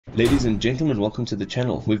Ladies and gentlemen, welcome to the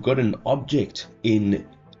channel. We've got an object in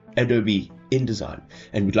Adobe InDesign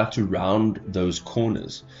and we'd like to round those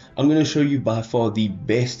corners. I'm going to show you by far the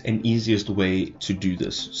best and easiest way to do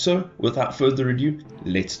this. So without further ado,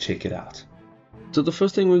 let's check it out. So the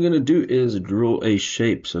first thing we're going to do is draw a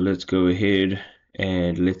shape. So let's go ahead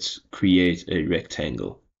and let's create a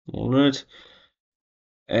rectangle. All right.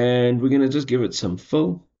 And we're going to just give it some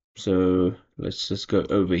fill. So let's just go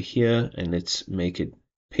over here and let's make it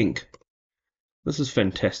pink. This is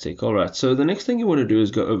fantastic. All right, so the next thing you want to do is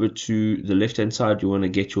go over to the left hand side. You want to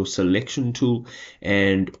get your selection tool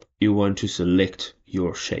and you want to select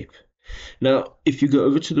your shape. Now, if you go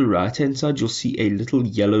over to the right hand side, you'll see a little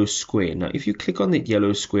yellow square. Now, if you click on that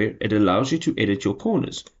yellow square, it allows you to edit your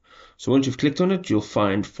corners. So once you've clicked on it, you'll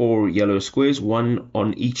find 4 yellow squares, one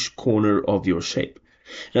on each corner of your shape.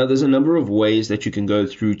 Now, there's a number of ways that you can go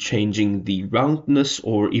through changing the roundness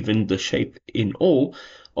or even the shape in all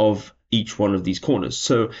of each one of these corners.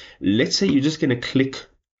 So let's say you're just going to click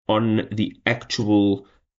on the actual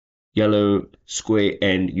yellow square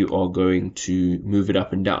and you are going to move it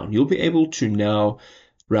up and down. You'll be able to now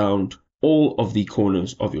round all of the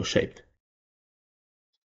corners of your shape.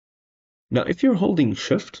 Now, if you're holding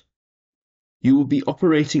Shift, you will be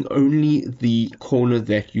operating only the corner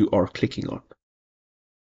that you are clicking on.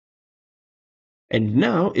 And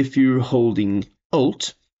now if you're holding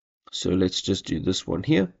Alt, so let's just do this one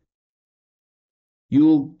here,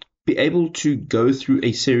 you'll be able to go through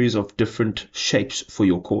a series of different shapes for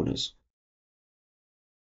your corners.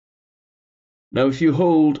 Now if you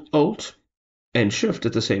hold Alt and Shift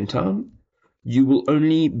at the same time, you will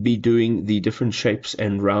only be doing the different shapes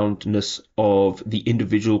and roundness of the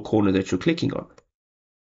individual corner that you're clicking on.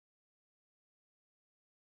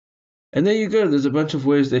 And there you go, there's a bunch of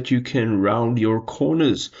ways that you can round your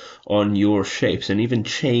corners on your shapes and even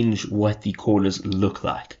change what the corners look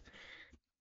like.